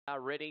are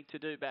ready to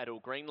do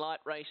battle. Green light,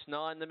 race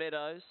 9, the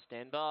Meadows.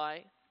 Stand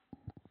by.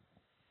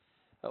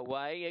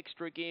 Away,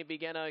 Extra Gear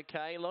began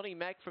okay. Lonnie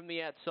Mack from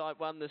the outside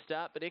won the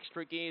start, but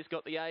Extra Gear's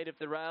got the aid of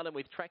the rail, and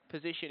with track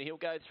position, he'll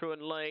go through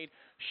and lead.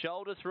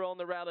 Shoulder through on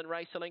the rail and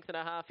race a length and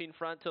a half in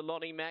front to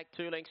Lonnie Mack.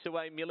 2 lengths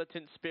away,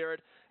 Militant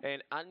Spirit,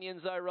 and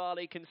Onions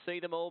O'Reilly can see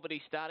them all, but he's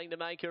starting to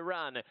make a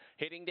run.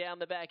 Heading down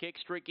the back,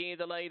 Extra Gear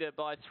the leader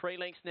by 3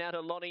 lengths now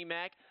to Lonnie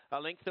Mack. A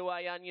length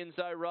away, Onions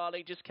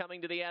O'Reilly just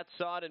coming to the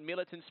outside, and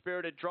Militant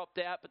Spirit had dropped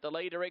out, but the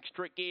leader,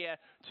 Extra Gear,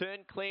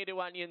 turned clear to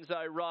Onions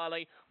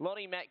O'Reilly.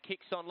 Lonnie Mack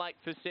kicks on late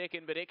for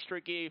second, but Extra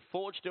Gear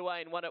forged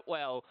away and won it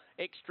well.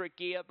 Extra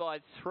Gear by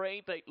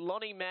 3 beat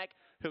Lonnie Mack,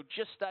 who'll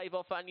just stave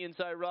off Onions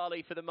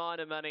O'Reilly for the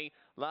minor money.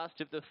 Last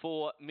of the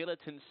 4,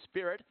 Militant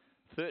Spirit,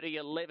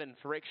 30.11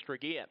 for Extra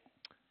Gear.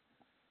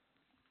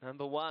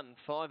 Number 1,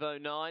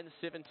 5:09,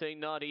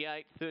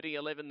 17.98,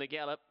 30.11 the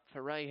gallop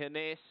for Ray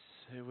Herness,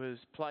 who was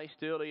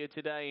placed earlier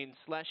today in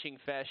slashing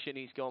fashion.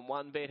 He's gone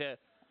one better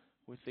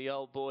with the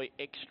old boy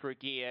Extra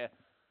Gear.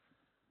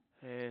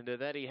 And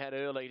that he had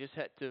early, just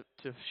had to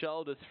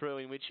shoulder through,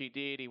 in which he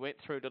did. He went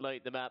through to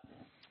lead them up,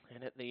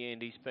 and at the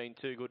end he's been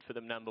too good for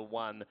them. Number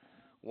 1,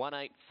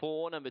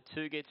 184. Number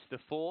 2 gets the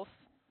 4th,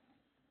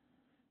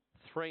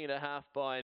 3.5 by